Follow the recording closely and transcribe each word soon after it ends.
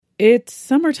It's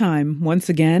summertime once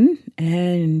again,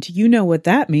 and you know what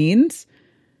that means.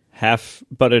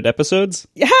 Half-butted episodes?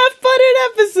 Half-butted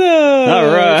episodes! All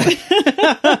right.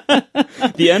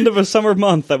 The end of a summer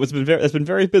month that's been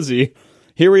very busy.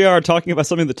 Here we are talking about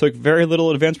something that took very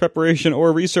little advanced preparation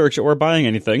or research or buying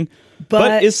anything,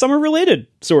 but is summer related,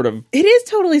 sort of. It is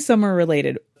totally summer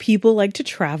related. People like to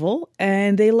travel,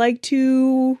 and they like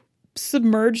to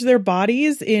submerge their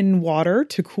bodies in water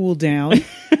to cool down.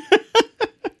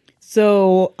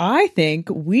 So I think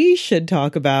we should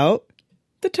talk about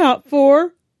the top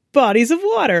 4 bodies of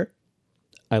water.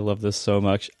 I love this so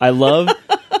much. I love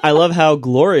how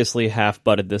gloriously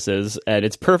half-butted this is, and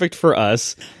it's perfect for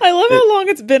us. I love how long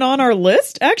it's been on our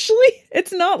list, actually.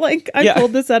 It's not like I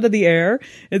pulled this out of the air.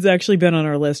 It's actually been on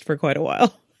our list for quite a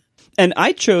while. And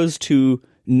I chose to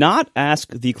not ask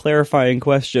the clarifying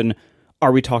question,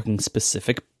 are we talking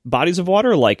specific bodies of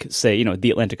water, like, say,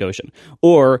 the Atlantic Ocean?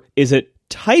 Or is it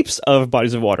types of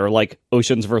bodies of water, like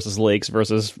oceans versus lakes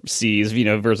versus seas,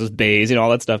 versus bays, all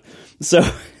that stuff? So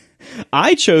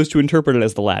I chose to interpret it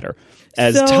as the latter,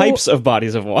 as types of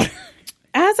bodies of water.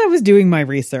 As I was doing my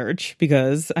research,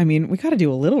 because, we got to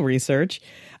do a little research,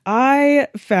 I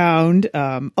found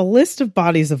a list of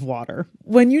bodies of water.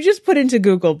 When you just put into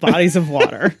Google bodies of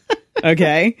water,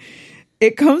 okay,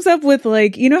 it comes up with,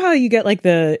 how you get,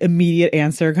 the immediate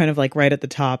answer kind of, right at the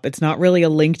top. It's not really a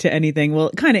link to anything. Well,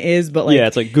 it kind of is, but, yeah,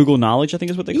 it's like Google Knowledge, I think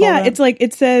is what they call it. Yeah, it's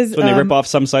it says... So when they rip off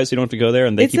some sites, so you don't have to go there,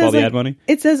 and they keep all the ad money?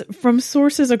 It says, from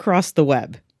sources across the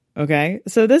web, okay?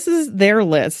 So this is their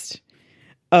list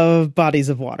of bodies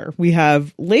of water. We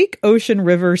have lake, ocean,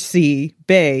 river, sea,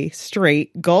 bay,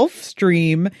 strait, gulf,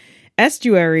 stream,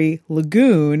 estuary,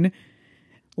 lagoon,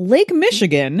 Lake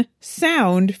Michigan,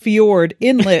 sound, fjord,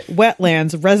 inlet,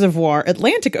 wetlands, reservoir,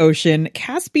 Atlantic Ocean,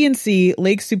 Caspian Sea,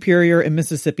 Lake Superior, and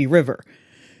Mississippi River.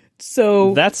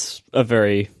 So that's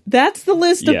the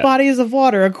list of bodies of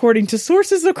water according to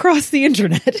sources across the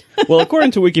internet. Well,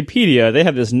 according to Wikipedia, they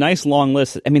have this nice long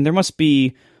list. There must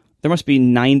be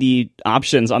 90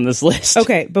 options on this list.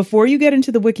 Okay, before you get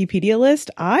into the Wikipedia list,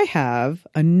 I have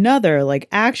another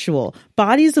actual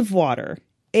bodies of water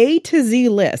A to Z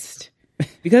list.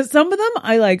 Because some of them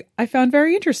I found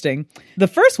very interesting. The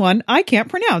first one I can't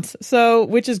pronounce,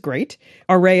 which is great.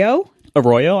 Arroyo,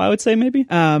 I would say maybe.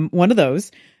 One of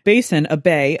those. Basin, a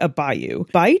bay, a bayou.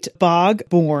 Bight, bog,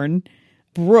 bourne,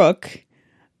 brook,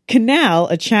 canal,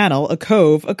 a channel, a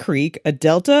cove, a creek, a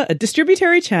delta, a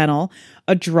distributary channel,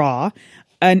 a draw,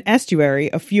 an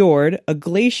estuary, a fjord, a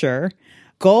glacier,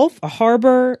 gulf, a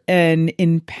harbor, an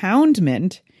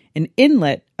impoundment, an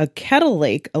inlet, a kettle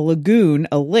lake, a lagoon,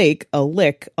 a lake, a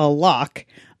lick, a lock,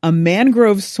 a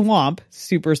mangrove swamp,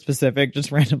 super specific,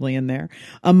 just randomly in there,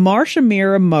 a marsh, a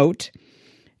mere, a moat,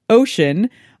 ocean,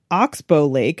 oxbow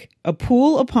lake, a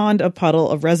pool, a pond, a puddle,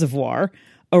 a reservoir,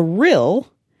 a rill,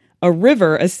 a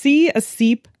river, a sea, a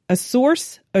seep, a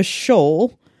source, a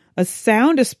shoal, a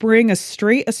sound, a spring, a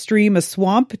strait, a stream, a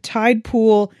swamp, tide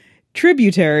pool,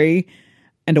 tributary,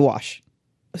 and a wash.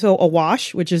 So a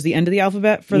wash, which is the end of the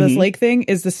alphabet for this lake thing,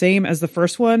 is the same as the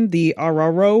first one, the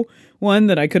Arroyo one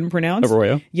that I couldn't pronounce.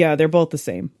 Arroyo. Yeah, they're both the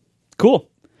same. Cool.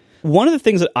 One of the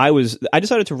things that I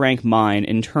decided to rank mine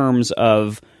in terms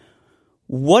of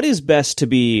what is best to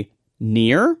be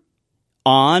near,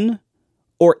 on,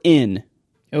 or in.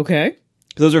 Okay.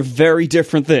 Those are very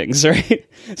different things, right?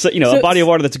 So, a body of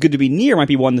water that's good to be near might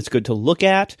be one that's good to look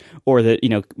at, or that,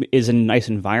 is in nice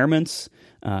environments.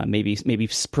 Maybe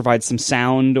provide some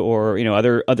sound or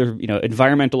other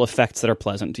environmental effects that are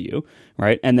pleasant to you,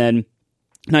 right? And then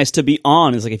nice to be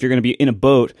on is if you're going to be in a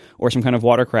boat or some kind of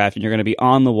watercraft and you're going to be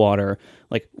on the water,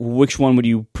 which one would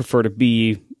you prefer to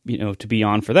be to be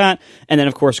on for that? And then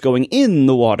of course going in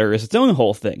the water is its own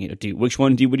whole thing. Which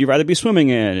one would you rather be swimming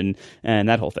in and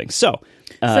that whole thing. So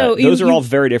those are all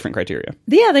very different criteria.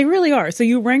 Yeah, they really are. So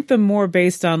you rank them more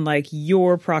based on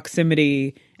your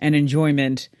proximity and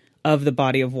enjoyment of the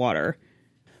body of water.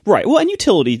 Right. Well, and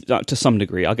utility to some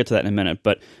degree. I'll get to that in a minute.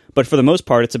 But for the most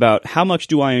part, it's about how much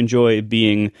do I enjoy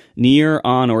being near,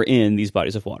 on, or in these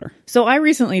bodies of water. So I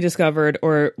recently discovered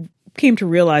or came to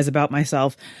realize about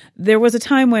myself, there was a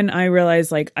time when I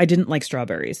realized I didn't like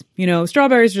strawberries.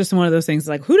 Strawberries are just one of those things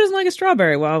who doesn't like a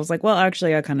strawberry? Well, I was well,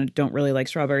 actually, I kind of don't really like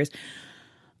strawberries.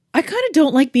 I kind of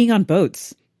don't like being on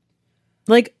boats.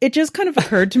 It just kind of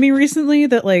occurred to me recently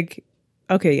that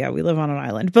okay, yeah, we live on an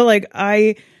island, but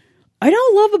I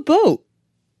don't love a boat.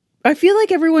 I feel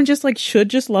like everyone just should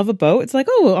just love a boat. It's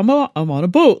oh, I'm on a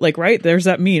boat, right? There's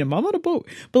that meme, I'm on a boat.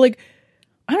 But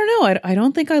I don't know. I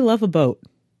don't think I love a boat.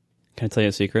 Can I tell you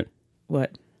a secret?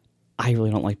 What? I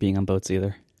really don't like being on boats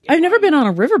either. I've never been on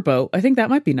a riverboat. I think that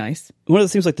might be nice. One of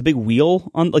those things like the big wheel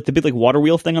on, like the big like water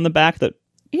wheel thing on the back that,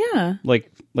 yeah, like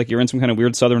you're in some kind of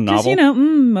weird southern novel. Just,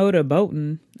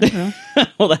 motorboating. I don't know.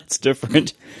 Well, that's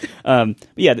different.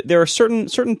 Yeah, there are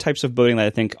certain types of boating that I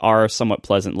think are somewhat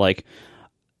pleasant, like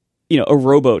a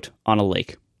rowboat on a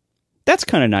lake. That's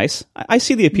kind of nice. I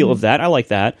see the appeal of that. I like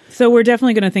that. So we're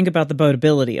definitely going to think about the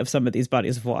boatability of some of these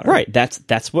bodies of water. Right.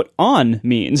 That's what on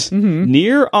means.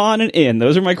 Near, on, and in.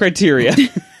 Those are my criteria.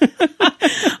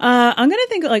 I'm going to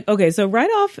think okay, so right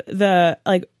off the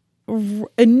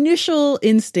initial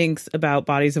instincts about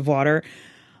bodies of water,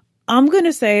 I'm going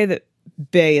to say that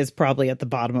bay is probably at the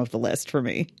bottom of the list for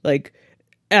me.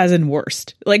 As in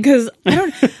worst. Because I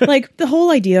don't, the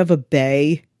whole idea of a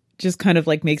bay just kind of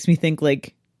makes me think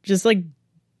just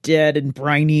dead and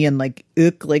briny and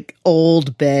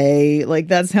old bay.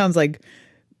 That sounds like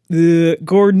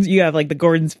Gordon's. You have the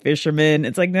Gordon's Fisherman.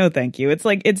 It's no, thank you. It's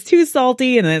it's too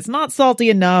salty and it's not salty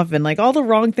enough. And all the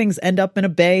wrong things end up in a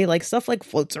bay. Stuff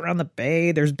floats around the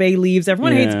bay. There's bay leaves.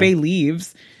 Everyone hates bay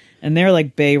leaves. And they're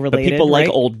bay related. But people right? like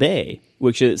Old Bay,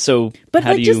 which is so. But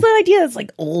just the idea it's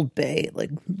Old Bay.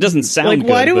 Doesn't sound good.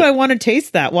 Why do I want to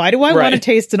taste that? Why do I want to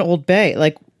taste an Old Bay?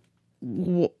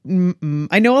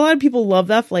 I know a lot of people love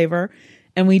that flavor,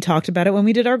 and we talked about it when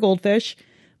we did our goldfish,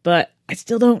 but I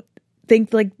still don't think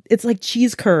it's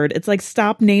cheese curd. It's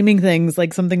stop naming things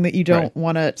something that you don't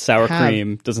want to sour have.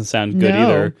 Cream doesn't sound good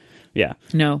either. Yeah.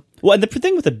 No. Well, the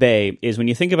thing with a bay is when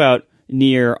you think about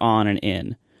near, on, and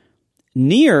in,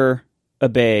 near a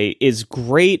bay is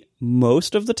great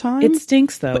most of the time. It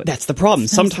stinks, though. But that's the problem.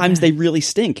 Sometimes they really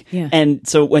stink. Yeah. And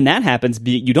so when that happens,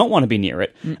 you don't want to be near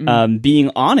it. Being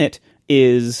on it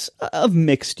is of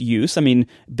mixed use. I mean,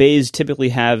 bays typically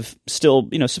have still,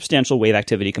 substantial wave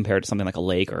activity compared to something like a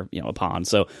lake or, a pond.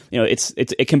 So,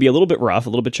 it can be a little bit rough, a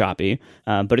little bit choppy,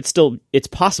 but it's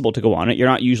possible to go on it. You're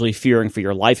not usually fearing for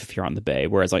your life if you're on the bay.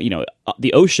 Whereas,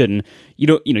 the ocean, you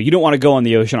don't want to go on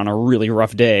the ocean on a really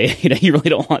rough day. You really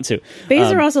don't want to. Bays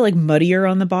are also muddier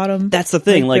on the bottom. That's the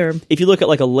thing. If you look at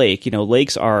a lake,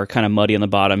 lakes are kind of muddy on the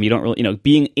bottom. You don't really,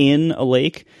 being in a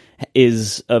lake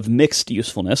is of mixed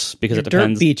usefulness because it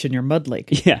depends. Dirt beach in your mud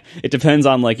lake. Yeah, it depends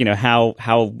on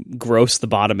how gross the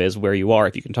bottom is where you are,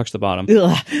 if you can touch the bottom.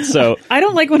 Ugh. So I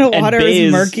don't like when a water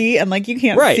is murky and you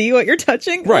can't see what you're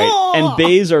touching. Right, oh!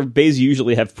 and bays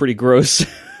usually have pretty gross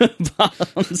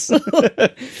bottoms.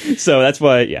 So that's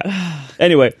why. Yeah.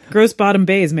 Anyway, gross bottom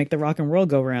bays make the rock and roll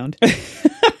go round.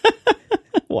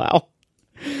 Wow.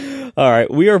 All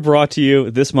right, we are brought to you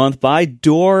this month by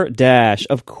DoorDash,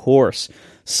 of course.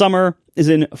 Summer is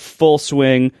in full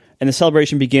swing, and the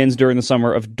celebration begins during the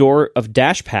summer of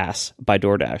Dash Pass by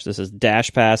DoorDash. This is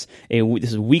Dash Pass.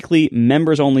 This is weekly,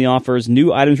 members-only offers,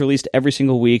 new items released every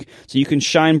single week, so you can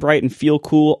shine bright and feel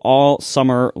cool all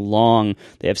summer long.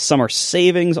 They have summer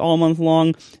savings all month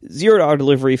long, $0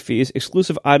 delivery fees,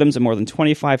 exclusive items, and more than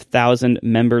 25,000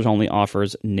 members-only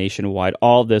offers nationwide.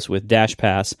 All this with Dash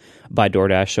Pass by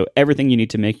DoorDash, so everything you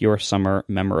need to make your summer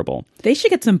memorable. They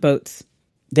should get some boats.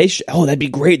 That'd be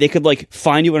great. They could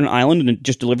find you on an island and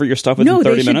just deliver your stuff within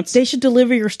 30 minutes. They should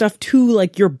deliver your stuff to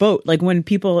your boat. When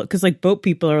people, because boat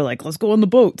people are let's go on the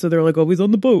boat. So they're always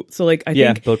on the boat. So I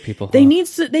think boat people. They need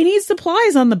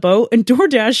supplies on the boat, and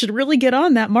DoorDash should really get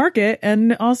on that market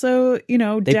and also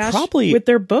dash with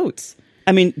their boats.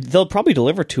 I mean, they'll probably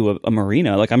deliver to a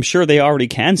marina. I'm sure they already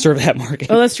can serve that market.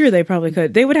 Oh, that's true. They probably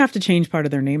could. They would have to change part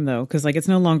of their name, though, because it's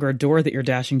no longer a door that you're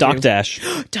dashing to.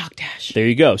 DocDash. DocDash. There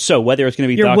you go. So whether it's going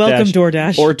to be You're welcome,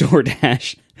 DoorDash. Or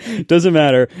DoorDash, doesn't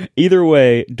matter. Either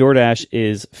way, DoorDash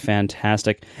is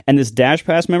fantastic. And this Dash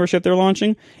Pass membership they're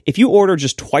launching, if you order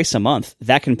just twice a month,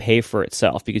 that can pay for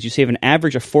itself because you save an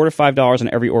average of $4 to $5 on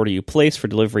every order you place for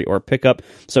delivery or pickup.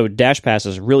 So Dash Pass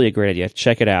is really a great idea.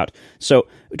 Check it out. So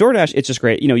DoorDash, it's just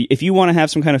great. If you want to have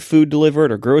some kind of food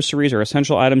delivered or groceries or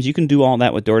essential items, you can do all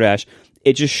that with DoorDash.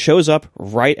 It just shows up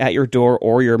right at your door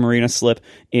or your marina slip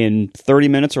in 30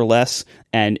 minutes or less,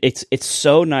 and it's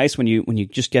so nice when you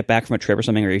just get back from a trip or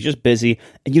something, or you're just busy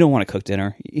and you don't want to cook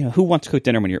dinner. Who wants to cook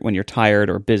dinner when you're tired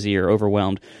or busy or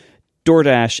overwhelmed?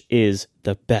 DoorDash is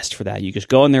the best for that. You just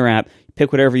go on their app,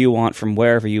 pick whatever you want from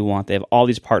wherever you want. They have all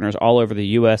these partners all over the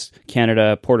U.S.,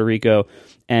 Canada, Puerto Rico,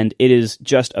 and it is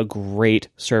just a great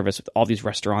service with all these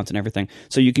restaurants and everything.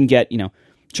 So you can get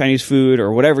Chinese food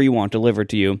or whatever you want delivered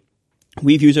to you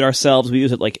We've used it ourselves. We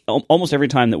use it like almost every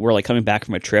time that we're like coming back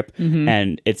from a trip,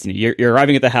 and it's you're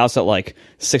arriving at the house at like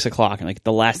 6 o'clock, and like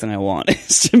the last thing I want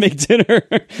is to make dinner.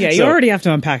 Yeah, you already have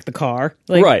to unpack the car,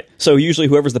 like, right? So usually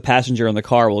whoever's the passenger in the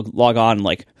car will log on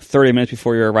like 30 minutes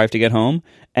before you arrive to get home,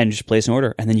 and just place an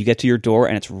order, and then you get to your door,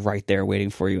 and it's right there waiting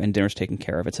for you, and dinner's taken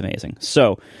care of. It's amazing.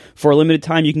 So for a limited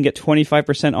time, you can get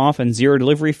 25% off and 0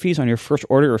 delivery fees on your first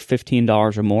order of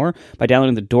 $15 or more by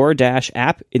downloading the DoorDash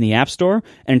app in the App Store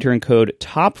and entering code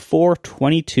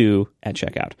TOP422 at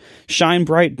checkout. Shine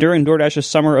bright during DoorDash's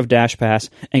Summer of Dash Pass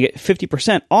and get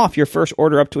 50% off your first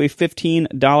order up to a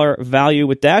 $15 value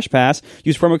with Dash Pass.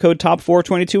 Use promo code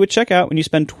TOP422 at checkout when you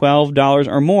spend $12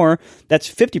 or more. That's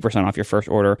 50% off your first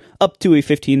order up to a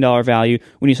 $15 value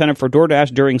when you sign up for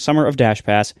DoorDash during Summer of Dash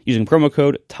Pass using promo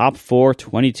code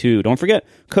TOP422. Don't forget,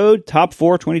 code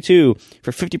TOP422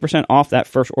 for 50% off that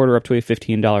first order up to a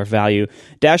 $15 value.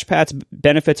 Dash Pass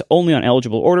benefits only on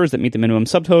eligible orders that meet the minimum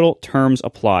subtotal. Terms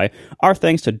apply. Our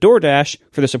thanks to DoorDash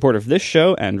for the support of this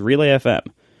show and Relay FM,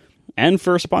 and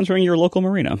for sponsoring your local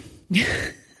marina.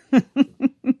 They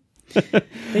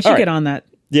should get on that.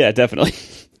 Yeah, definitely.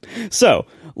 So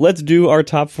let's do our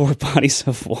top 4 bodies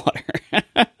of water.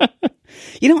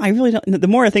 I really don't. The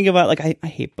more I think about it, I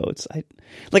hate boats.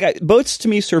 Boats to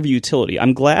me serve utility.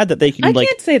 I'm glad that they can. I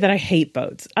can't say that I hate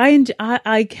boats.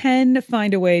 I can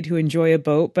find a way to enjoy a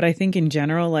boat, but I think in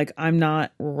general, I'm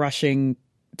not rushing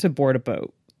to board a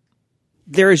boat.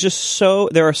 There are so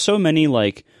many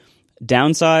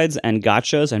downsides and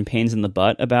gotchas and pains in the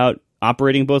butt about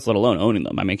operating boats, let alone owning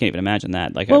them. I mean, I can't even imagine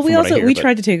that. We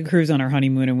tried to take a cruise on our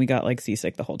honeymoon and we got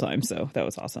seasick the whole time, so that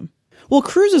was awesome. Well,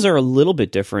 cruises are a little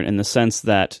bit different in the sense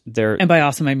that they're... And by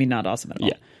awesome, I mean not awesome at all.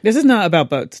 Yeah. This is not about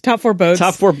boats. Top 4 boats.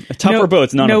 Top four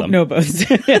boats, none of them. No boats.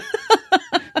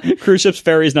 Cruise ships,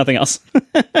 ferries, nothing else.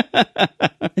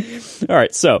 All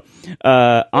right, so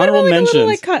honorable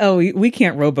mentions. We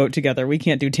can't rowboat together. We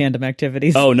can't do tandem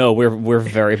activities. Oh no, we're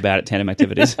very bad at tandem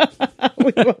activities.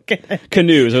 Okay.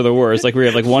 Canoes are the worst. We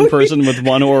have one person with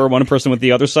one oar, one person with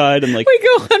the other side, and we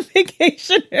go on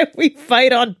vacation and we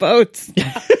fight on boats.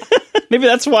 Maybe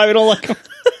that's why we don't like them.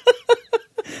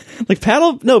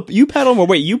 Paddle. No, you paddle more.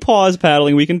 Wait, you pause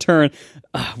paddling. We can turn.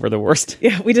 We're the worst.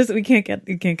 Yeah, we can't get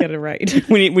it right.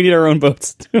 we need our own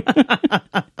boats.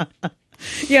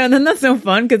 Yeah, and then that's no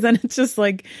fun because then it's just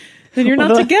then you're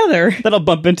not together. Then I'll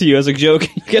bump into you as a joke.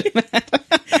 And you get mad.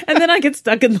 And then I get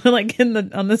stuck on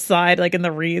the side, in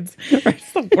the reeds.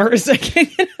 It's the worst. I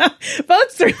can't get out.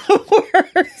 Boats are the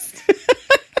worst.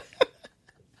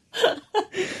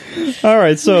 All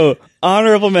right, so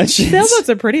honorable mentions. Sailboats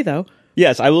are pretty though.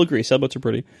 Yes, I will agree. Sailboats are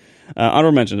pretty.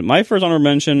 Honorable mention. My first honorable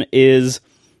mention is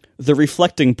the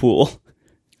reflecting pool.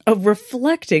 A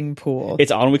reflecting pool?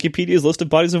 It's on Wikipedia's list of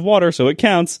bodies of water, so it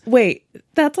counts. Wait,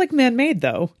 that's man-made,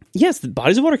 though. Yes, the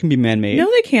bodies of water can be man-made. No,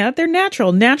 they can't. They're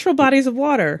natural bodies of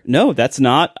water. No, that's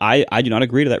not. I do not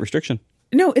agree to that restriction.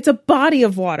 No, it's a body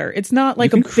of water. It's not a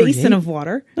basin of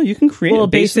water. No, you can create. Well, a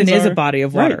basin is a body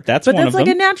of water. Right, that's one of them. But that's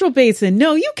a natural basin.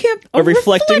 No, you can't. A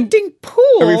reflecting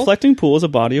pool. A reflecting pool is a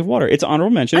body of water. It's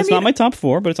honorable mention. It's not my top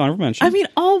 4, but it's honorable mention. I mean,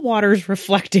 all water's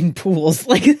reflecting pools.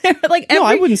 No,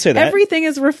 I wouldn't say that. Everything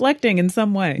is reflecting in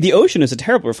some way. The ocean is a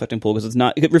terrible reflecting pool because it's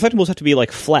not. Reflecting pools have to be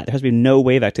flat. There has to be no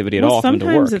wave activity at all for them to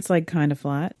work. Sometimes it's kind of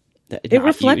flat. It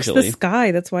reflects the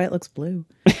sky. That's why it looks blue.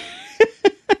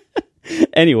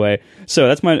 Anyway, so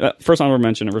that's my first honorable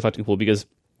mention of reflecting pool because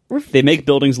they make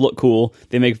buildings look cool.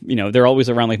 They make, they're always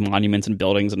around monuments and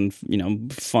buildings and,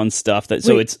 fun stuff.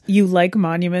 You like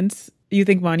monuments? You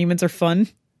think monuments are fun?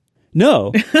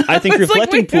 No, I think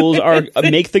reflecting pools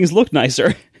make things look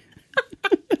nicer.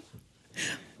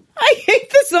 I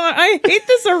hate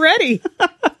this already.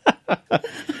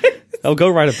 I'll go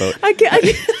ride a boat. I can't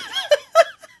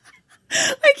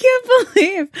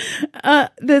believe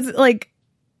that's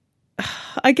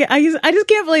I just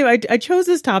can't believe I chose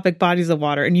this topic, bodies of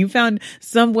water, and you found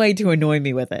some way to annoy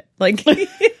me with it. I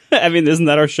mean, isn't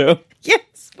that our show?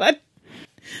 Yes, but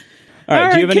all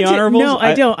right. Do you have any honorables? No,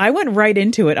 I don't. I went right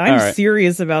into it. I'm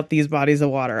serious about these bodies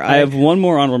of water. I have one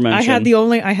more honorable mention.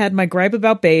 I had my gripe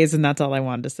about bays, and that's all I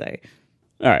wanted to say.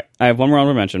 All right, I have one more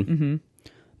honorable mention. Mm-hmm.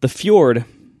 The fjord.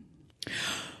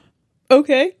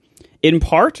 Okay. In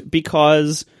part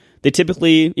because they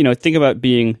typically, think about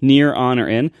being near, on, or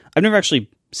in. I've never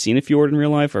actually seen a fjord in real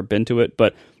life or been to it,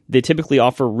 but they typically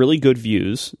offer really good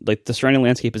views. The surrounding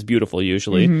landscape is beautiful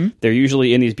usually. Mm-hmm. They're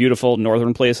usually in these beautiful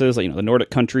northern places, the Nordic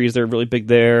countries, they're really big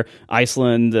there.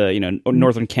 Iceland,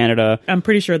 northern Canada. I'm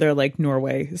pretty sure they're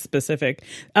Norway specific.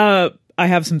 I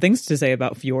have some things to say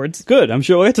about fjords. Good. I'm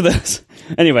sure we'll get to this.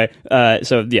 Anyway,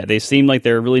 so yeah, they seem like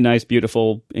they're really nice,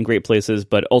 beautiful, and great places,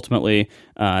 but ultimately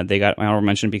they got my honorable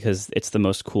mention because it's the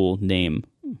most cool name,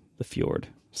 the fjord.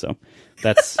 So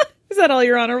that's... Is that all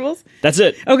your honorables? That's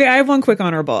it. Okay, I have one quick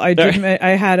honorable. I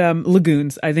had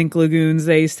lagoons. I think lagoons,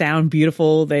 they sound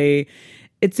beautiful. It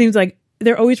seems like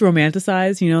they're always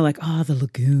romanticized, like, oh, the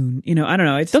lagoon. I don't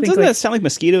know. Doesn't that sound like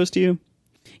mosquitoes to you?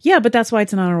 Yeah, but that's why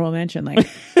it's an honorable mention. Like,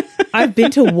 I've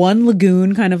been to one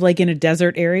lagoon kind of like in a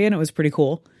desert area, and it was pretty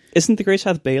cool. Isn't the Great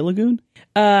South Bay a lagoon?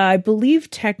 I believe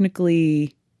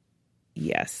technically,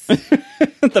 yes.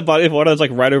 The body of water is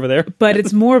like right over there? But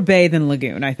it's more bay than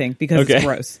lagoon, I think, because it's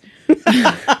gross.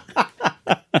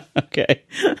 Okay.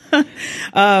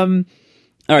 All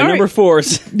right, number 4.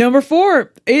 Number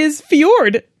 4 is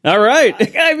fjord. All right.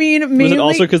 I mean, mainly... Was it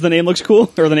also because the name looks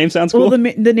cool? Or the name sounds cool? Well,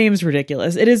 the name's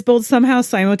ridiculous. It is both somehow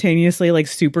simultaneously like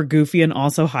super goofy and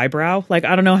also highbrow. Like,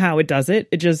 I don't know how it does it.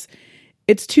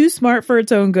 It's too smart for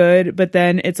its own good, but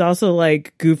then it's also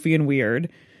like goofy and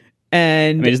weird.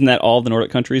 And isn't that all the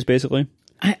Nordic countries, basically?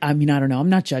 I mean, I don't know. I'm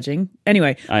not judging.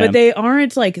 Anyway, they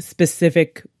aren't like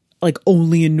specific, like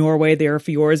only in Norway there are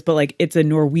fjords, but like it's a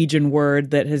Norwegian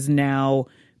word that has now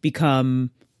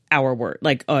become our word,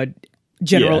 like a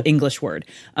general English word.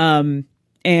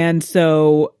 And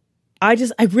so I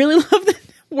really love the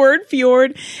word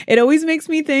fjord. It always makes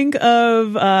me think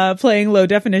of playing Low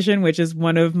Definition, which is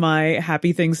one of my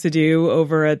happy things to do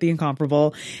over at The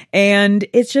Incomparable. And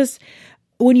it's just...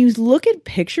 when you look at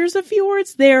pictures of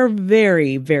fjords, they're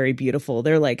very, very beautiful.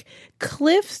 They're like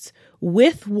cliffs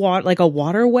with water, like a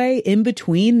waterway in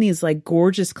between these like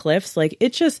gorgeous cliffs. Like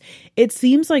it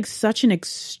seems like such an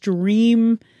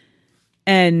extreme,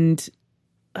 and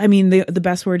I mean, the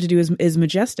best word to do is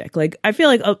majestic. Like, I feel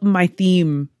like my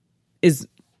theme is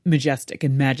majestic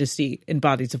and majesty in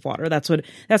bodies of water. That's what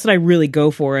I really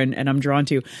go for and I'm drawn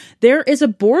to. There is a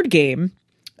board game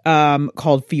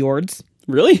called Fjords.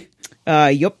 Really?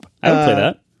 Yup. I would play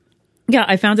that. Yeah,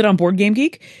 I found it on Board Game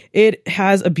Geek. It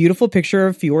has a beautiful picture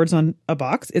of fjords on a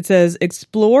box. It says,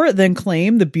 explore, then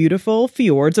claim the beautiful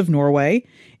fjords of Norway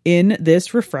in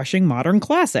this refreshing modern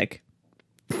classic.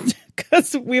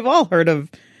 Because we've all heard of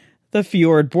the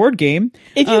Fjord board game.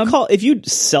 If you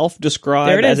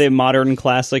self-describe as a modern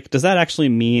classic, does that actually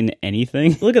mean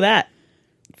anything? Look at that.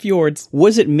 Fjords.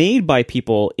 Was it made by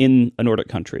people in a Nordic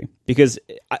country? Because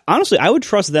honestly, I would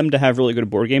trust them to have really good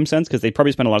board game sense because they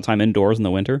probably spend a lot of time indoors in the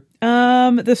winter.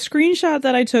 The screenshot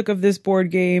that I took of this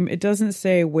board game, it doesn't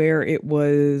say where it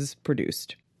was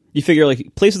produced. You figure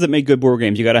like places that make good board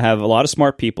games, you got to have a lot of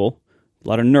smart people, a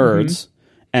lot of nerds,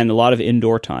 and a lot of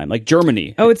indoor time. Like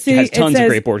Germany has tons of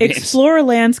great board games. Explore a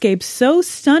landscape so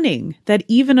stunning that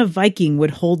even a Viking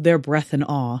would hold their breath in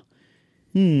awe.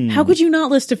 How could you not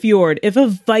list a fjord? If a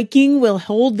Viking will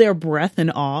hold their breath in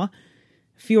awe,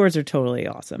 fjords are totally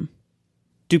awesome.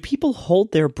 Do people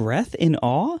hold their breath in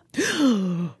awe?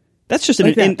 That's just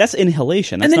that's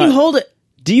inhalation. That's you hold it.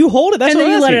 Do you hold it? That's and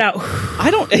then you let it out.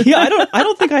 I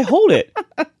don't think I hold it.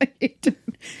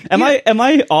 Am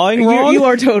I awing wrong? You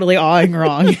are totally awing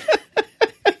wrong.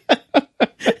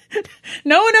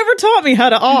 No one ever taught me how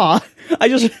to awe.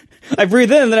 I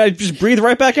breathe in and then I just breathe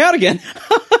right back out again.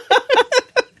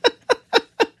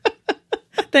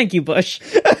 Thank you, Bush.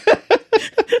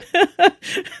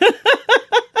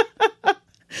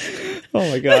 Oh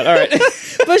my God. All right.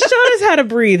 Bush taught us how to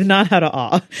breathe, not how to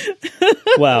awe.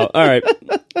 Wow. All right.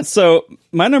 So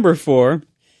my number 4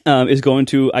 is going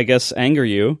to, I guess, anger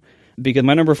you because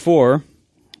my number 4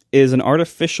 is an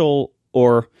artificial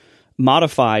or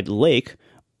modified lake,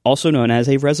 also known as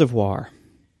a reservoir.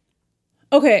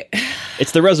 Okay.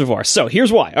 It's the reservoir. So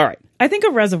here's why. All right. I think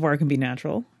a reservoir can be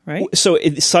natural, right? So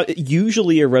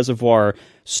usually a reservoir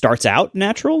starts out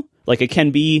natural. Like it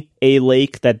can be a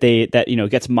lake that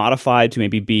gets modified to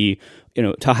maybe be,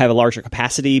 to have a larger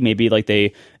capacity. Maybe like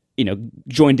they,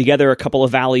 join together a couple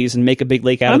of valleys and make a big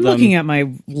lake out of them. I'm looking at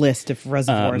my list of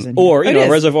reservoirs. Or, a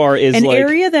reservoir is an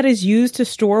area that is used to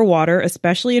store water,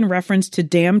 especially in reference to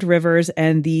dammed rivers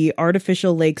and the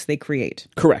artificial lakes they create.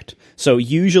 Correct. So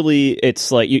usually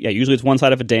it's usually it's one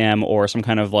side of a dam or some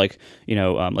kind of like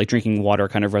drinking water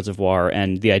kind of reservoir.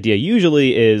 And the idea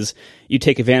usually is you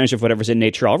take advantage of whatever's in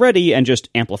nature already and just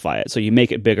amplify it. So you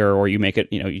make it bigger or you make it,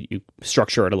 you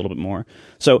structure it a little bit more.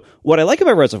 So what I like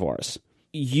about reservoirs,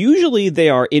 usually they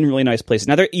are in really nice places.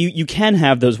 Now, you can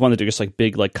have those ones that are just like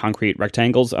big, like concrete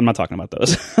rectangles. I'm not talking about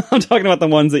those. I'm talking about the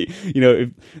ones that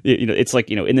it's like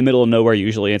in the middle of nowhere.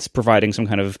 Usually, it's providing some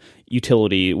kind of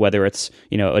utility, whether it's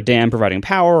a dam providing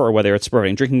power or whether it's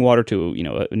providing drinking water to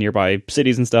nearby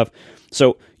cities and stuff.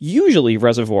 So usually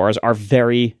reservoirs are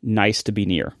very nice to be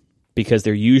near. because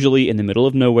they're usually in the middle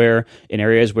of nowhere, in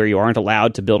areas where you aren't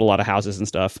allowed to build a lot of houses and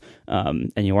stuff,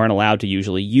 and you aren't allowed to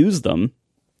usually use them.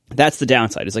 That's the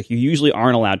downside. It's like you usually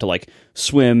aren't allowed to like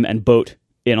swim and boat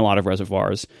in a lot of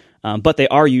reservoirs. But they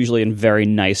are usually in very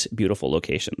nice, beautiful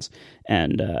locations,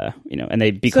 and and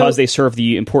they serve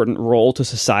the important role to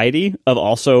society of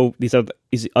also these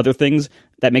other things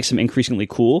that makes them increasingly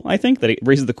cool. I think that it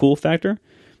raises the cool factor,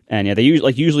 and yeah, they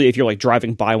usually if you're like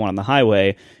driving by one on the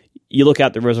highway, you look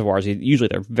out the reservoirs. Usually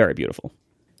they're very beautiful.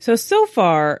 So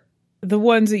far, the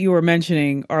ones that you were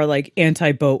mentioning are like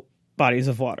anti-boat bodies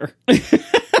of water.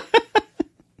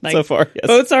 Like, so far, yes.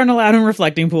 Boats aren't allowed in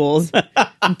reflecting pools.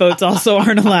 And boats also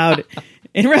aren't allowed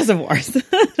in reservoirs.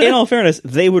 In all fairness,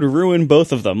 they would ruin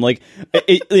both of them. Like,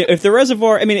 if the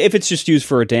reservoir, I mean, if it's just used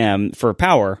for a dam for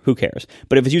power, who cares?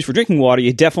 But if it's used for drinking water,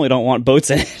 you definitely don't want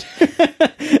boats in it.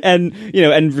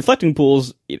 and reflecting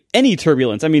pools, any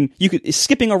turbulence. I mean,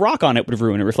 skipping a rock on it would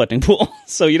ruin a reflecting pool.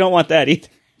 So you don't want that either.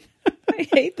 I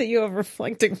hate that you have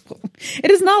reflecting pool. It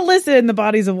is not listed in the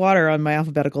bodies of water on my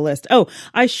alphabetical list. Oh,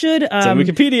 I should... It's on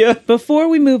Wikipedia. Before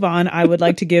we move on, I would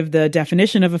like to give the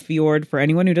definition of a fjord for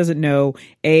anyone who doesn't know.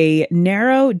 A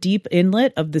narrow, deep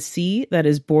inlet of the sea that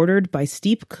is bordered by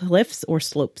steep cliffs or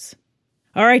slopes.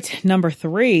 All right, number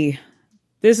 3.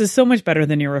 This is so much better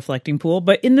than your reflecting pool,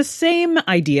 but in the same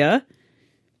idea,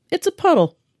 it's a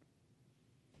puddle.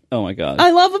 Oh my God. I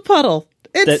love a puddle.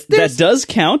 That does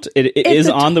count. It is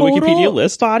on the Wikipedia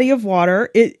list. Body of water.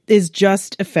 It is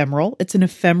just ephemeral. It's an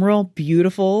ephemeral,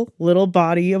 beautiful little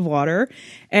body of water.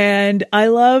 And I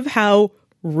love how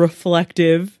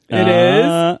reflective it is.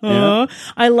 Yeah.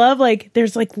 I love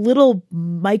there's little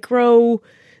micro,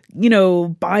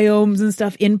 biomes and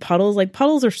stuff in puddles. Like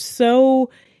puddles are so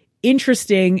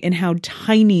interesting in how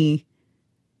tiny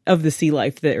of the sea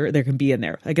life there can be in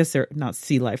there. I guess they're not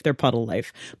sea life, they're puddle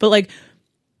life. But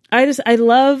I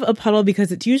love a puddle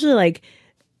because it's usually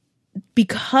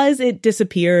because it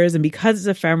disappears and because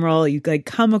it's ephemeral, you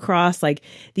come across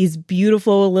these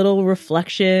beautiful little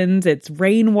reflections. It's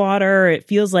rainwater. It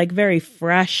feels very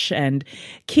fresh, and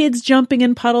kids jumping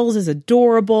in puddles is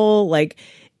adorable.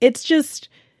 It's just,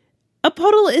 a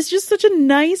puddle is just such a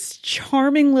nice,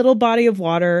 charming little body of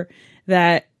water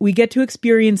that we get to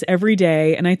experience every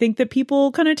day. And I think that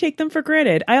people kind of take them for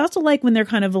granted. I also like when they're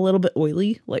kind of a little bit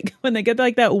oily, when they get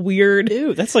that weird...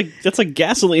 Ew, that's like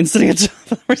gasoline sitting on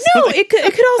top of them. No, it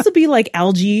could also be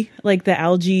algae, the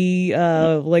algae,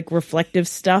 reflective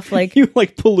stuff. You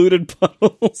like polluted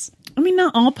puddles. I mean,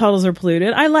 not all puddles are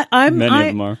polluted. Many of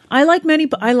them are. I like many,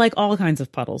 but I like all kinds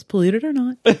of puddles, polluted or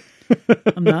not.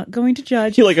 I'm not going to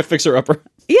judge. You like a fixer-upper?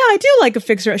 Yeah, I do like a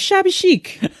fixer. Shabby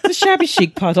chic. It's a shabby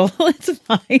chic puddle. It's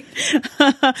fine.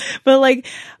 But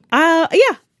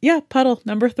puddle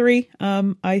number 3.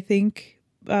 I think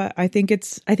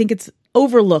it's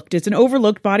overlooked. It's an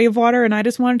overlooked body of water, and I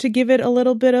just wanted to give it a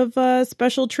little bit of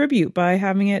special tribute by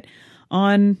having it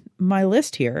on my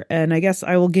list here. And I guess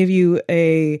I will give you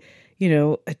a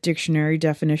dictionary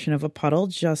definition of a puddle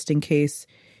just in case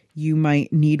you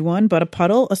might need one. But a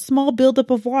puddle, a small buildup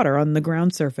of water on the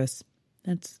ground surface.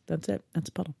 That's it. That's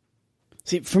a puddle.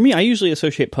 See, for me, I usually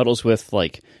associate puddles with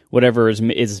whatever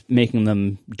is making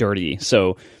them dirty.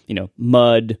 So,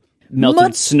 mud,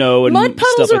 melted snow, and mud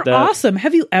puddles stuff like that. Are awesome.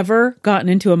 Have you ever gotten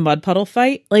into a mud puddle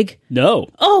fight? No.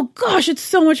 Oh gosh, it's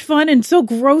so much fun and so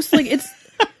gross. It's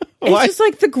it's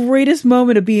just the greatest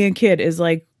moment of being a kid is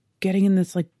getting in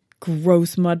this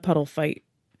gross mud puddle fight.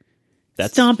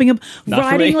 That's stomping up,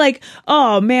 riding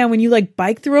oh man, when you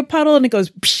bike through a puddle and it goes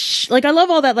psh, I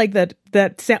love all that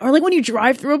that sound, or when you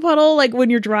drive through a puddle, when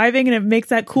you're driving and it makes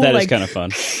that cool that is kind of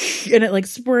fun, and it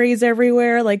sprays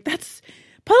everywhere. That's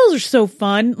puddles are so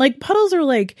fun. Puddles are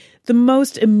the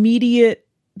most immediate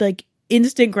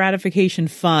instant gratification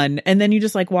fun, and then you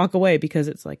just walk away because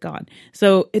it's gone.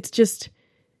 So it's just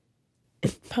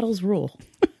puddles rule.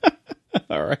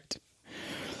 All right,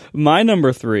 my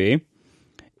number 3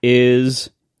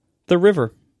 is the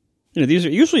river. These are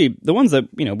usually the ones that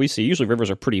we see. Usually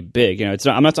rivers are pretty big. It's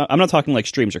not. I'm not talking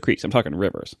streams or creeks. I'm talking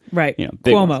rivers. Right. Big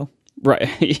Cuomo. ones.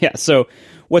 Right. Yeah. So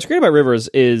what's great about rivers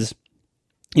is,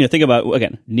 think about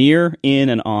again, near, in,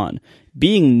 and on.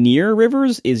 Being near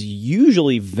rivers is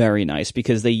usually very nice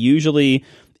because they usually,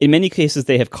 in many cases,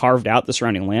 they have carved out the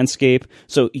surrounding landscape.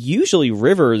 So usually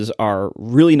rivers are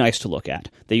really nice to look at.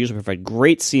 They usually provide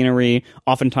great scenery.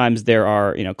 Oftentimes there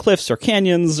are, cliffs or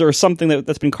canyons or something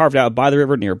that's been carved out by the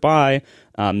river nearby.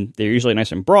 They're usually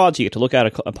nice and broad, so you get to look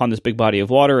out upon this big body of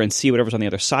water and see whatever's on the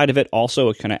other side of it. Also,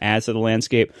 it kind of adds to the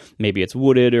landscape. Maybe it's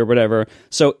wooded or whatever.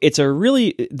 So it's a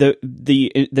really,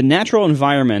 the natural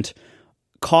environment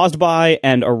caused by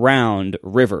and around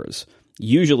rivers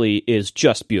usually is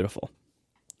just beautiful.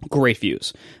 Great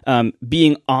views.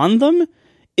 Being on them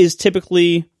is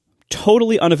typically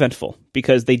totally uneventful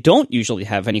because they don't usually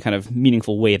have any kind of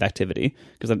meaningful wave activity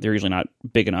because they're usually not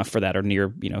big enough for that or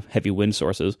near, heavy wind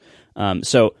sources.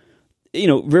 So,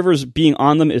 rivers being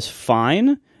on them is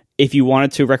fine. If you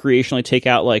wanted to recreationally take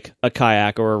out like a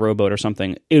kayak or a rowboat or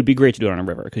something, it would be great to do it on a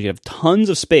river because you have tons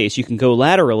of space. You can go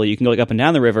laterally. You can go like up and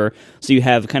down the river. So you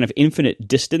have kind of infinite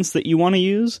distance that you want to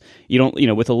use. You don't,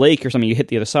 with a lake or something, you hit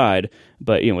the other side.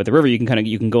 But, with the river, you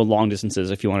can go long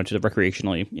distances if you wanted to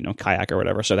recreationally, kayak or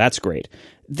whatever. So that's great.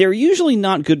 They're usually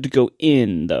not good to go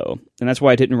in though. And that's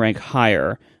why I didn't rank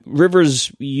higher.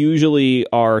 Rivers usually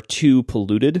are too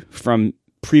polluted from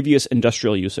previous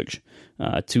industrial usage.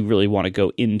 To really want to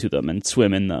go into them and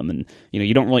swim in them, and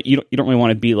you don't really want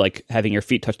to be like having your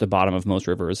feet touch the bottom of most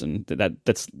rivers, and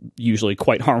that's usually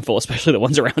quite harmful, especially the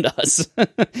ones around us.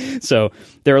 So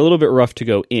they're a little bit rough to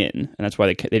go in, and that's why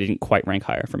they didn't quite rank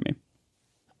higher for me.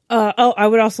 I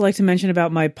would also like to mention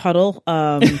about my puddle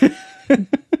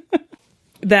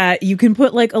that you can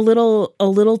put like a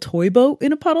little toy boat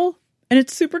in a puddle, and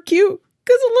it's super cute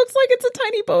because it looks like it's a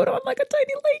tiny boat on like a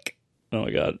tiny lake. Oh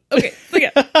my god. Okay, so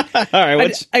yeah. All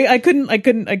right. I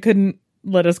couldn't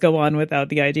let us go on without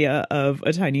the idea of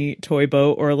a tiny toy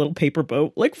boat or a little paper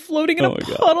boat like floating in a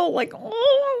puddle. God. Like,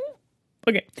 oh.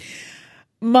 Okay.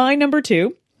 My number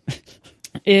 2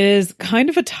 is kind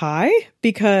of a tie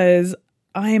because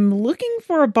I'm looking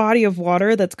for a body of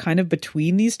water that's kind of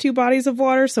between these two bodies of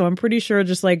water. So I'm pretty sure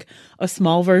just like a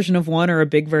small version of one or a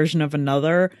big version of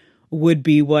another would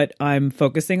be what I'm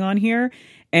focusing on here.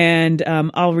 And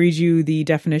I'll read you the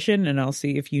definition and I'll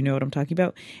see if you know what I'm talking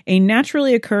about. A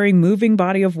naturally occurring moving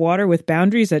body of water with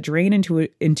boundaries that drain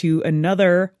into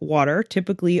another water,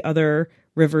 typically other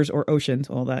rivers or oceans.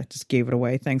 Well, that just gave it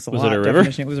away. Thanks a lot. Was it a river?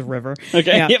 Definition. It was a river.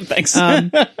 Okay. Yeah. Yep, thanks. And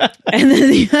then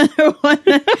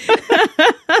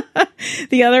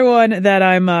the other one that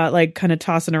I'm like kind of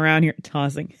tossing around here,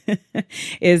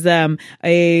 is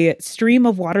a stream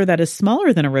of water that is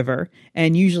smaller than a river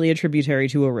and usually a tributary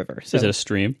to a river. So is it a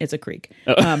stream? It's a creek.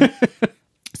 Oh.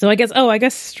 So I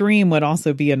guess stream would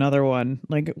also be another one.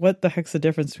 Like, what the heck's the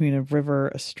difference between a river,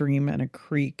 a stream, and a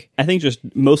creek? I think just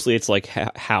mostly it's like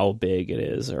how big it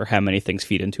is or how many things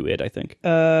feed into it, I think.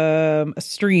 A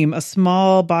stream, a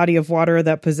small body of water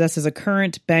that possesses a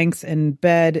current, banks, and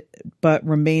bed, but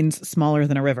remains smaller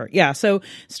than a river. Yeah, so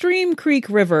stream, creek,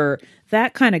 river,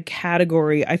 that kind of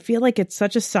category, I feel like it's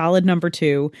such a solid number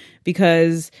 2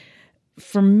 because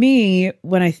for me,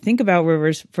 when I think about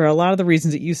rivers, for a lot of the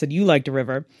reasons that you said you liked a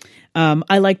river,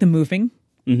 I like the moving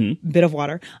bit of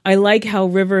water. I like how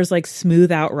rivers like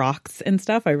smooth out rocks and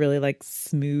stuff. I really like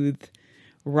smooth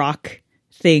rock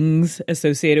things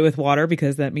associated with water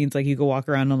because that means like you go walk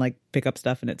around and like pick up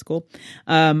stuff and it's cool.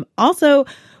 Also,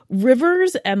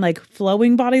 rivers and like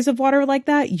flowing bodies of water like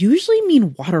that usually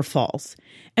mean waterfalls.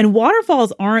 And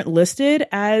waterfalls aren't listed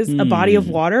as a body of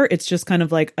water. It's just kind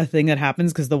of like a thing that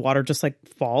happens because the water just like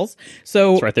falls.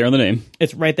 So it's right there in the name.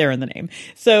 It's right there in the name.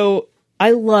 So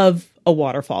I love a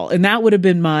waterfall. And that would have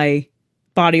been my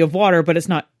body of water, but it's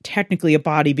not technically a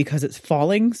body because it's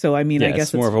falling. So I mean, I guess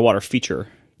it's more of a water feature.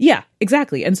 Yeah,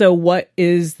 exactly. And so what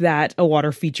is that a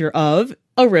water feature of?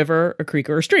 A river, a creek,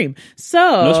 or a stream. So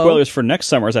no spoilers for next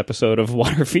summer's episode of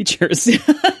Water Features.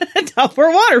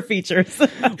 Tougher water features.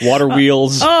 Water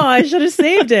wheels. Oh, I should have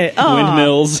saved it. Oh.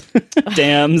 Windmills.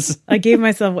 Dams. I gave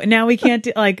myself... Now we can't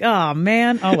do... Like, oh,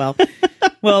 man. Oh, well.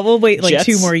 Well, we'll wait like Jets.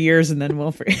 2 more years and then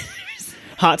we'll...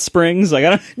 Hot springs. I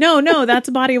gotta... No, that's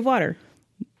a body of water.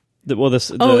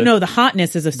 The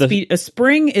hotness is a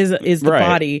spring is the right.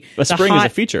 Body. A spring is a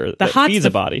feature that feeds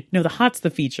a body. No, the hot's the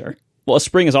feature. Well, a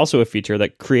spring is also a feature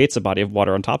that creates a body of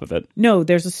water on top of it. No,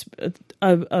 there's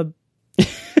a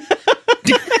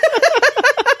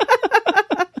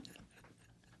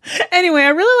Anyway, I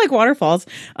really like waterfalls.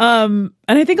 And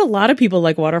I think a lot of people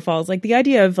like waterfalls. Like the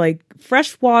idea of like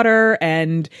fresh water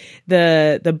and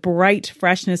the bright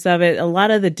freshness of it. A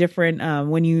lot of the different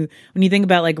when you think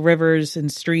about like rivers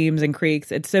and streams and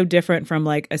creeks, it's so different from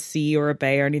like a sea or a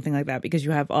bay or anything like that because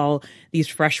you have all these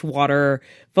freshwater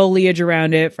foliage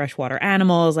around it, freshwater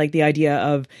animals, like the idea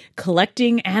of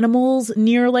collecting animals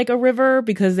near like a river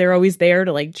because they're always there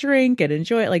to like drink and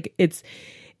enjoy it. Like it's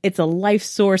a life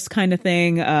source kind of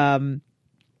thing.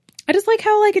 I just like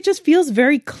how like it just feels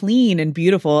very clean and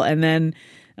beautiful. And then,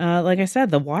 like I said,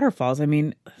 the waterfalls. I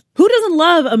mean, who doesn't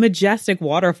love a majestic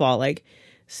waterfall? Like,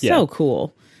 so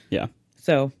cool. Yeah.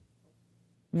 So,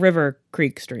 river,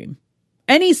 creek, stream.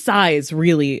 Any size,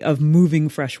 really, of moving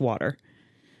fresh water.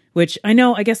 Which I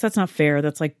know, I guess that's not fair.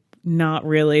 That's like not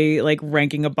really like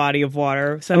ranking a body of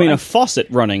water. So I mean, a faucet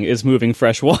running is moving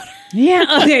fresh water.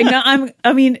 Yeah. Okay. No,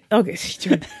 okay.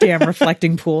 You're a damn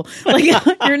reflecting pool. Like,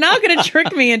 you're not going to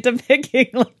trick me into picking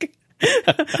like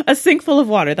a sink full of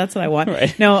water. That's what I want.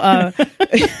 Right. No, that's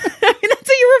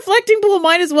what your reflecting pool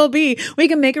might as well be. We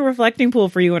can make a reflecting pool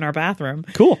for you in our bathroom.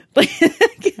 Cool.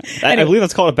 I believe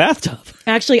that's called a bathtub.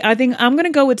 Actually, I think I'm going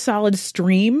to go with solid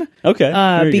stream.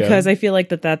 Okay. Because I feel like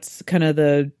that's kind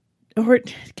of or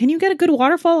can you get a good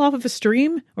waterfall off of a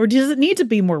stream? Or does it need to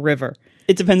be more river?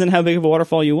 It depends on how big of a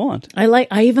waterfall you want.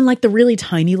 I even like the really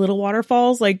tiny little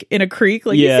waterfalls, like in a creek.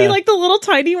 Like you see like the little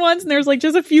tiny ones, and there's like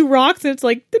just a few rocks, and it's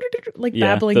like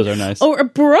babbling. Those are nice. Oh, a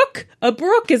brook. A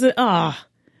brook is a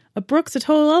brook's a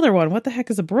total other one. What the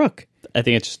heck is a brook? I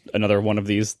think it's just another one of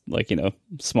these, like,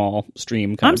 small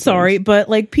stream kind I'm of sorry, things. but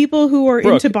like people who are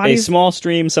Brook, into bodies. a small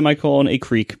stream, semicolon, a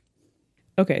creek.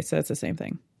 Okay, so that's the same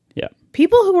thing. Yeah.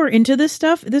 People who are into this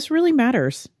stuff, this really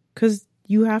matters because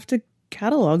you have to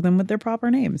catalog them with their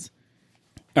proper names.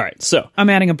 All right, so I'm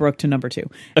adding a brook to number 2.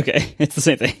 okay, it's the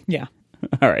same thing. Yeah.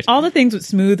 All right. All the things with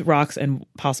smooth rocks and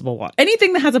possible water.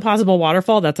 Anything that has a possible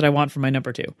waterfall, that's what I want for my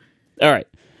number 2. All right.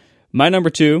 My number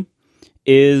 2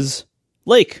 is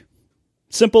lake.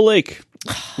 Simple lake.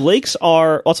 Lakes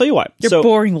are, I'll tell you why. You're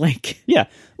boring lake. Yeah.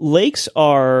 Lakes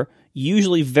are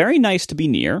usually very nice to be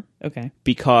near. Okay.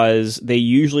 Because they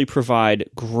usually provide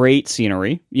great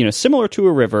scenery, similar to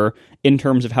a river in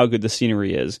terms of how good the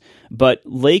scenery is. But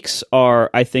lakes are,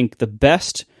 I think, the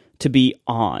best to be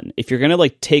on. If you're going to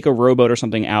like take a rowboat or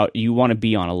something out, you want to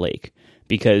be on a lake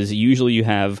because usually you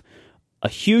have a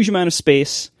huge amount of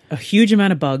space, a huge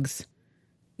amount of bugs.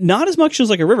 Not as much as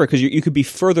like a river because you could be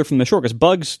further from the shore because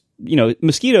bugs,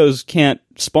 mosquitoes can't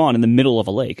spawn in the middle of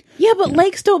a lake. Yeah, but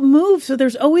lakes don't move, so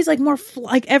there's always like more.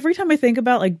 Like every time I think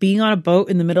about like being on a boat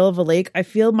in the middle of a lake, I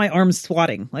feel my arms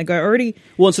swatting. Like I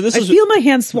feel my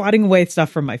hands swatting away stuff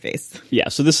from my face. Yeah,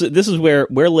 so this is where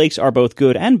lakes are both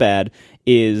good and bad.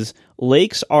 Is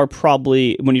lakes are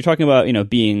probably when you're talking about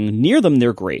being near them,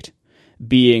 they're great.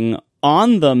 Being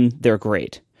on them, they're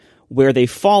great. Where they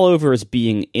fall over is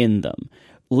being in them.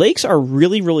 Lakes are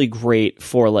really, really great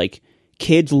for like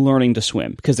kids learning to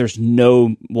swim because there's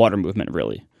no water movement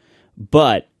really.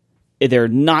 But they're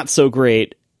not so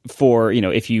great for,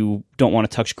 if you don't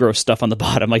want to touch gross stuff on the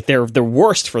bottom. Like they're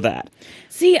worst for that.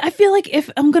 See, I feel like if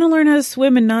I'm going to learn how to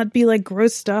swim and not be like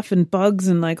gross stuff and bugs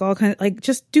and like all kinds of, like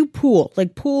just do pool.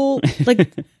 Like pool.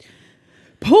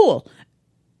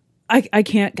 I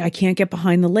can't get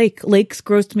behind the lake. Lakes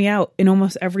grossed me out in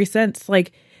almost every sense.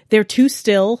 Like they're too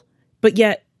still. But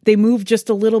yet they move just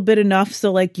a little bit enough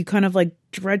so like you kind of like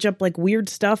dredge up like weird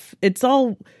stuff. It's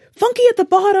all funky at the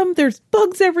bottom. There's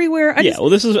bugs everywhere.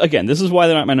 This is why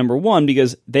they're not my number 1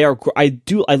 because they are. I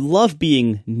love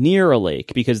being near a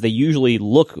lake because they usually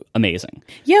look amazing.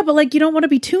 Yeah, but like you don't want to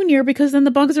be too near because then the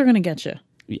bugs are going to get you.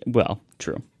 Yeah, well,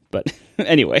 true, but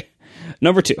anyway,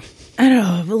 number 2. I don't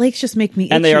know. The lakes just make me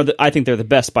itchy. And I think they're the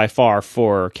best by far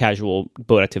for casual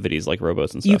boat activities like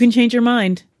rowboats and stuff. You can change your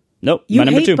mind. Nope. You my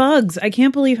number hate 2. bugs. I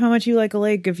can't believe how much you like a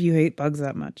lake if you hate bugs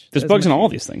that much. There's bugs in all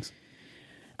of these things.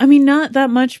 I mean, not that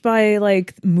much by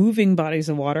like moving bodies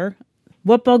of water.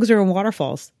 What bugs are in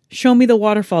waterfalls? Show me the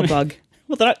waterfall bug.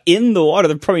 Well, they're not in the water.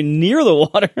 They're probably near the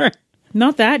water.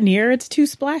 Not that near. It's too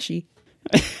splashy.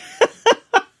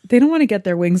 They don't want to get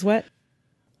their wings wet.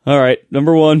 All right.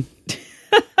 Number 1.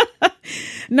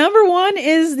 Number 1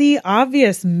 is the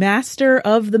obvious Master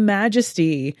of the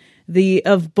Majesty.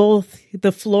 Of both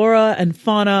the flora and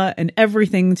fauna and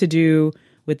everything to do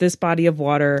with this body of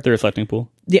water. The reflecting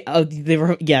pool. Yeah,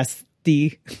 yes,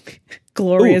 the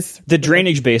glorious... the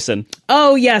drainage basin.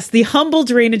 Oh, yes, the humble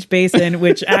drainage basin,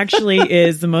 which actually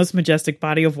is the most majestic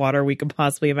body of water we could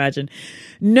possibly imagine.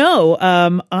 No,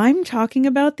 I'm talking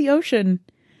about the ocean.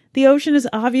 The ocean is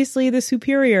obviously the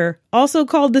superior, also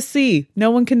called the sea.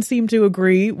 No one can seem to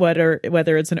agree whether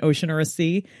it's an ocean or a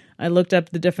sea. I looked up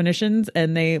the definitions,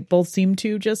 and they both seem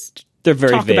to just they're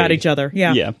very talk vague. about each other.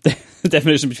 Yeah. Yeah. The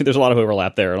definition between there's a lot of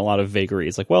overlap there and a lot of vagary.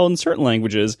 It's like, well, in certain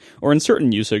languages or in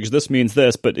certain usage, this means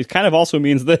this, but it kind of also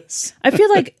means this. I feel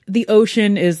like the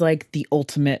ocean is like the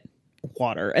ultimate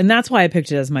water. And that's why I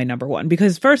picked it as my number 1.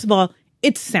 Because first of all,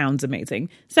 it sounds amazing.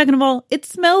 Second of all, it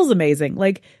smells amazing.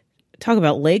 Like, talk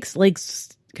about lakes. Lakes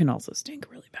can also stink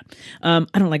really bad.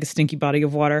 I don't like a stinky body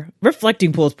of water.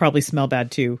 Reflecting pools probably smell bad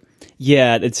too.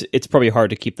 Yeah, it's probably hard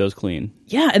to keep those clean.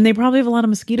 Yeah, and they probably have a lot of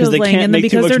mosquitoes laying in them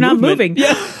because they're not moving.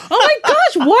 Yeah. Oh my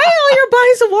gosh, why all your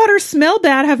bodies of water smell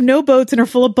bad, have no boats, and are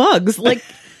full of bugs? Like,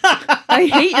 I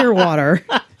hate your water.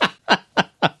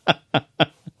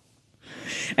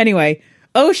 Anyway,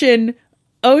 ocean,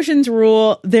 Oceans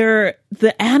rule. The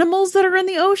animals that are in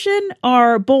the ocean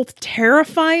are both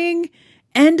terrifying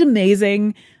and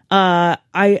amazing.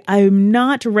 I'm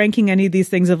not ranking any of these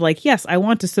things of like, yes, I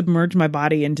want to submerge my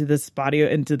body into this body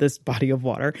of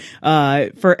water,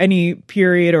 for any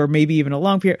period or maybe even a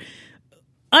long period.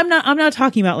 I'm not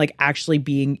talking about like actually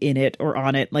being in it or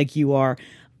on it like you are.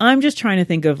 I'm just trying to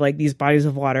think of like these bodies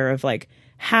of water of like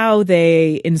how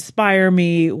they inspire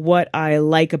me, what I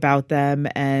like about them.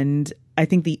 And I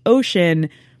think the ocean,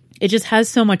 it just has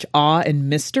so much awe and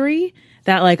mystery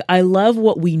that like I love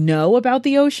what we know about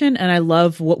the ocean and I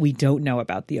love what we don't know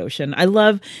about the ocean. I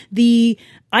love the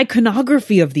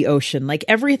iconography of the ocean, like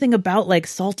everything about like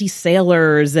salty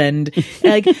sailors and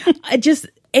like I just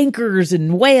anchors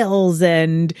and whales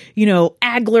and, you know,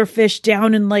 anglerfish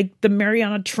down in like the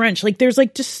Mariana Trench. Like there's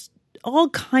like just all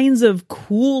kinds of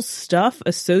cool stuff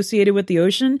associated with the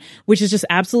ocean, which is just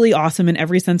absolutely awesome in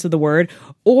every sense of the word,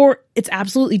 or it's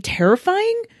absolutely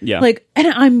terrifying. Yeah. Like,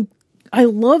 and I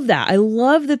love that. I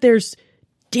love that there's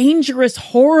dangerous,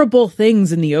 horrible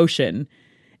things in the ocean,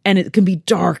 and it can be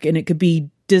dark and it could be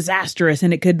disastrous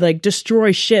and it could like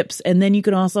destroy ships. And then you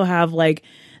can also have like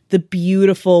the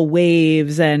beautiful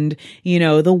waves and, you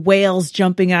know, the whales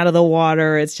jumping out of the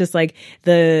water. It's just like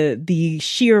the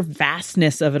sheer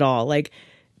vastness of it all. Like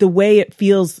the way it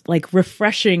feels like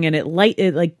refreshing and it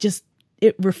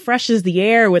refreshes the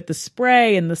air with the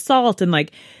spray and the salt. And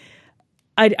like,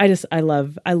 I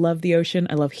love the ocean.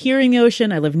 I love hearing the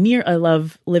ocean. I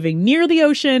love living near the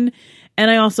ocean. And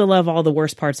I also love all the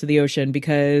worst parts of the ocean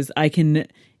because I can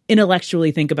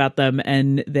intellectually think about them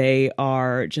and they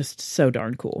are just so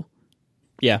darn cool.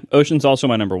 Yeah, ocean's also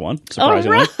my number one,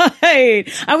 surprisingly. All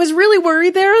right. I was really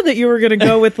worried there that you were going to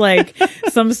go with like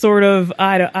some sort of,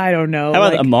 I don't know. How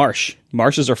about like, a marsh?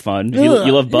 Marshes are fun. You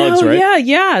love bugs, right?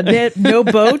 Yeah. No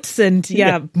boats and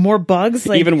more bugs.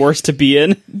 Like, even worse to be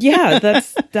in. Yeah,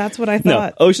 that's what I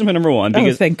thought. No, ocean's my number one.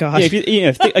 Because, thank God.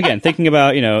 Yeah, again, thinking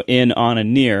about, you know, in, on,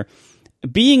 and near,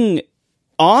 being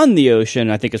on the ocean,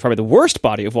 I think, is probably the worst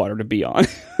body of water to be on.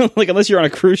 Like, unless you're on a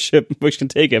cruise ship, which can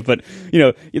take it. But, you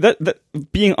know, that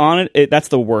being on it, that's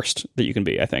the worst that you can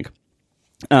be, I think.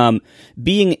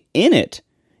 Being in it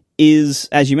is,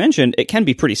 as you mentioned, it can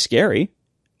be pretty scary.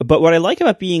 But what I like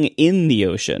about being in the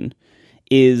ocean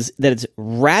is that it's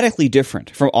radically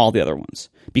different from all the other ones.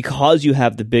 Because you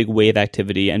have the big wave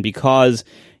activity and because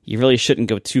you really shouldn't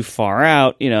go too far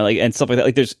out, you know, like, and stuff like that.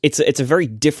 Like it's a very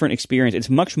different experience. It's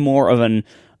much more of an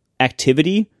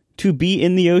activity to be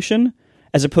in the ocean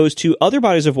as opposed to other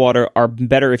bodies of water are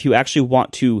better if you actually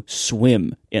want to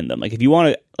swim in them. Like if you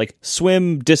want to like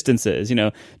swim distances, you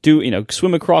know,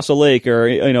 swim across a lake or,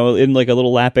 you know, in like a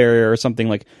little lap area or something,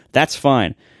 like that's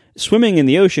fine. Swimming in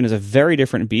the ocean is a very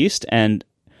different beast, and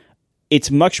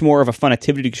it's much more of a fun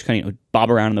activity to just kind of, you know,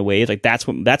 bob around in the waves. Like that's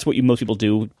what most people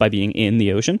do by being in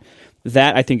the ocean.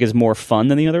 That I think is more fun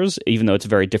than the others, even though it's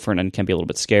very different and can be a little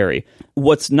bit scary.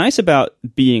 What's nice about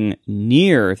being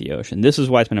near the ocean, this is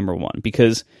why it's my number one,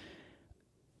 because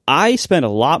I spend a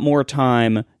lot more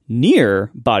time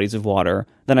near bodies of water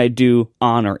than I do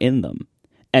on or in them.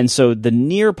 And so the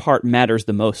near part matters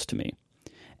the most to me.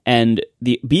 And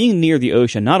being near the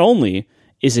ocean, not only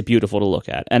is it beautiful to look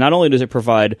at, and not only does it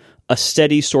provide a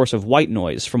steady source of white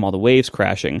noise from all the waves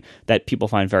crashing that people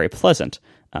find very pleasant,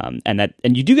 and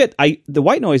you do get the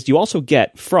white noise you also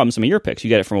get from some of your picks. You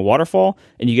get it from a waterfall,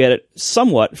 and you get it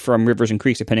somewhat from rivers and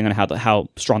creeks, depending on how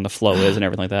strong the flow is and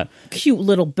everything like that. Cute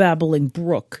little babbling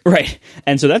brook, right?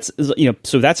 And so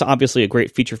that's obviously a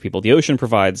great feature for people. The ocean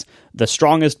provides the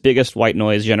strongest, biggest white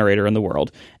noise generator in the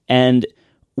world, and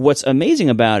what's amazing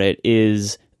about it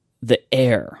is the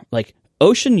air. Like,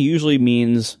 ocean usually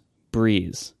means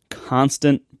breeze,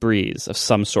 constant breeze of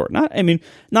some sort. Not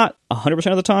 100%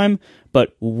 of the time,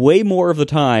 but way more of the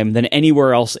time than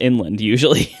anywhere else inland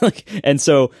usually. And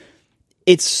so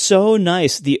it's so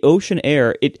nice. The ocean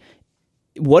air,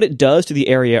 what it does to the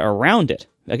area around it.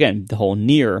 Again, the whole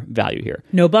near value here.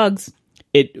 No bugs.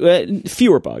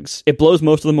 Fewer bugs. It blows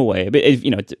most of them away. But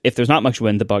if there's not much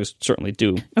wind, the bugs certainly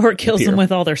do. Or it kills them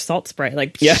with all their salt spray.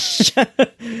 Like, yeah.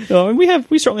 Well,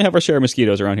 we certainly have our share of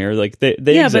mosquitoes around here. Like they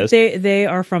exist. But they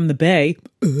are from the bay.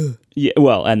 Yeah,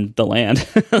 well, and the land.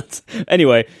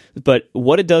 Anyway, but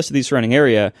what it does to the surrounding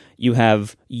area, you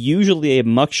have usually a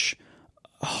much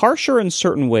harsher in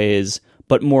certain ways,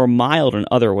 but more mild in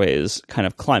other ways kind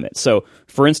of climate. So,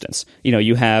 for instance,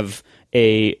 you have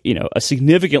a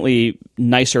significantly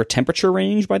nicer temperature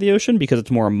range by the ocean because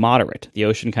it's more moderate. The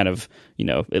ocean kind of,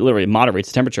 it literally moderates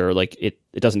the temperature. Like it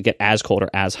doesn't get as cold or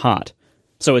as hot.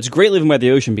 So it's great living by the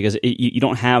ocean because you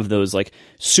don't have those like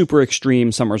super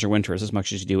extreme summers or winters as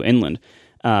much as you do inland.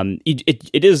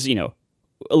 It is,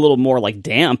 a little more like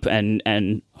damp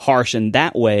and harsh in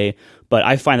that way, but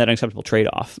I find that an acceptable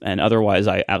trade-off, and otherwise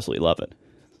I absolutely love it.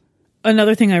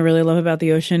 Another thing I really love about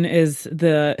the ocean is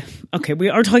we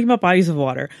are talking about bodies of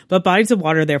water, but bodies of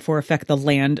water therefore affect the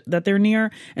land that they're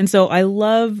near. And so I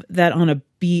love that on a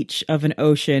beach of an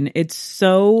ocean, it's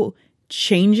so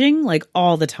changing like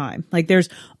all the time. Like there's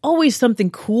always something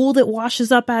cool that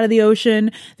washes up out of the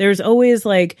ocean. There's always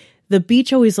like the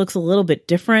beach always looks a little bit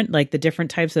different, like the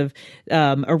different types of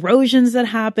erosions that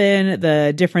happen,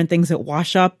 the different things that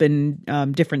wash up in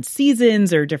different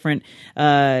seasons or different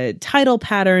tidal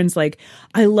patterns. Like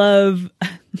I love,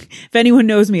 if anyone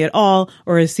knows me at all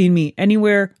or has seen me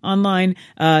anywhere online,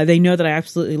 they know that I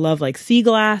absolutely love like sea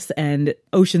glass, and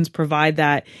oceans provide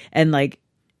that. And like,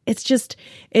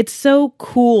 it's so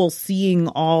cool seeing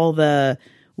all the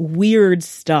weird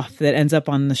stuff that ends up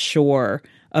on the shore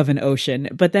of an ocean,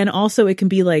 but then also it can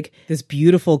be like this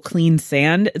beautiful clean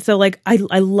sand. So like I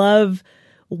love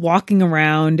walking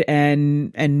around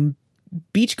and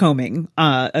beachcombing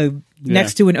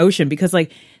next to an ocean, because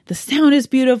like the sound is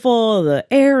beautiful, the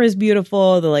air is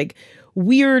beautiful, the like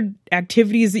weird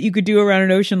activities that you could do around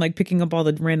an ocean, like picking up all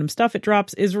the random stuff it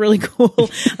drops, is really cool.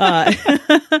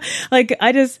 Like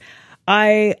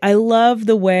I love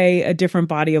the way a different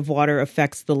body of water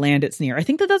affects the land it's near. I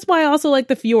think that's why I also like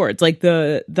the fjords, like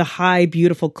the high,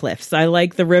 beautiful cliffs. I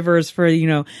like the rivers for,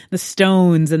 the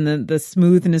stones and the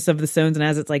smoothness of the stones. And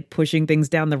as it's like pushing things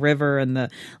down the river, and the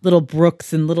little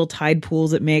brooks and little tide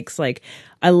pools it makes, like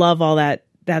I love all that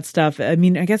stuff. I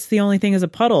mean, I guess the only thing is a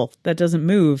puddle that doesn't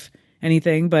move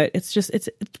anything, but it's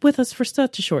with us for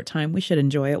such a short time. We should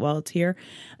enjoy it while it's here.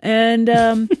 And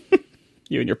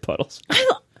you and your puddles.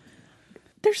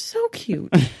 They're so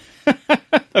cute.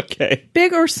 Okay.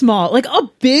 Big or small. Like a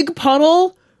big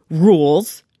puddle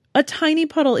rules. A tiny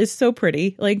puddle is so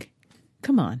pretty. Like,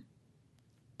 come on.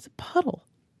 It's a puddle.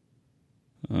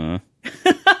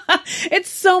 It's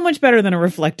so much better than a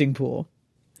reflecting pool.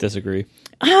 Disagree.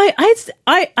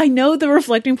 I know the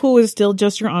reflecting pool is still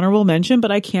just your honorable mention,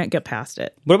 but I can't get past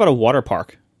it. What about a water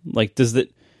park? Like, does a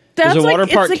water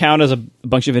park count as a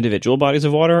bunch of individual bodies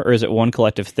of water, or is it one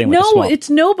collective thing? Like no, it's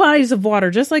no bodies of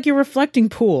water, just like your reflecting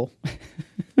pool.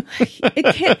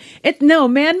 It can't. No,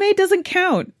 man-made doesn't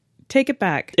count. Take it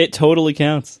back. It totally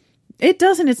counts. It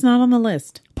doesn't. It's not on the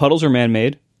list. Puddles are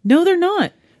man-made. No, they're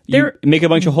not. You make a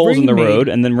bunch of holes in the road,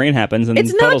 and then rain happens, and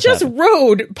it's not just happen.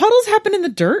 Road. Puddles happen in the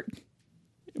dirt.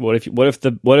 What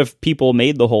if people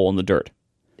made the hole in the dirt?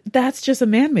 That's just a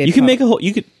man-made. You can make a hole.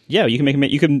 You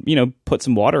can put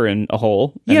some water in a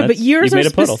hole. Yeah, but yours are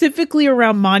specifically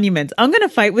around monuments. I'm going to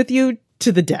fight with you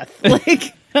to the death,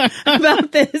 like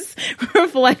about this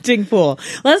reflecting pool.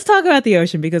 Let's talk about the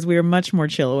ocean, because we were much more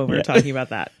chill when we were talking about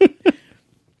that.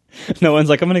 No one's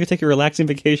like, I'm going to go take a relaxing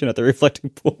vacation at the reflecting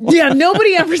pool. Yeah,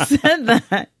 nobody ever said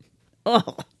that.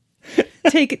 Oh,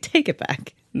 take it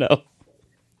back. No,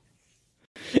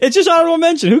 it's just honorable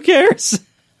mention. Who cares?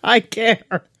 I care.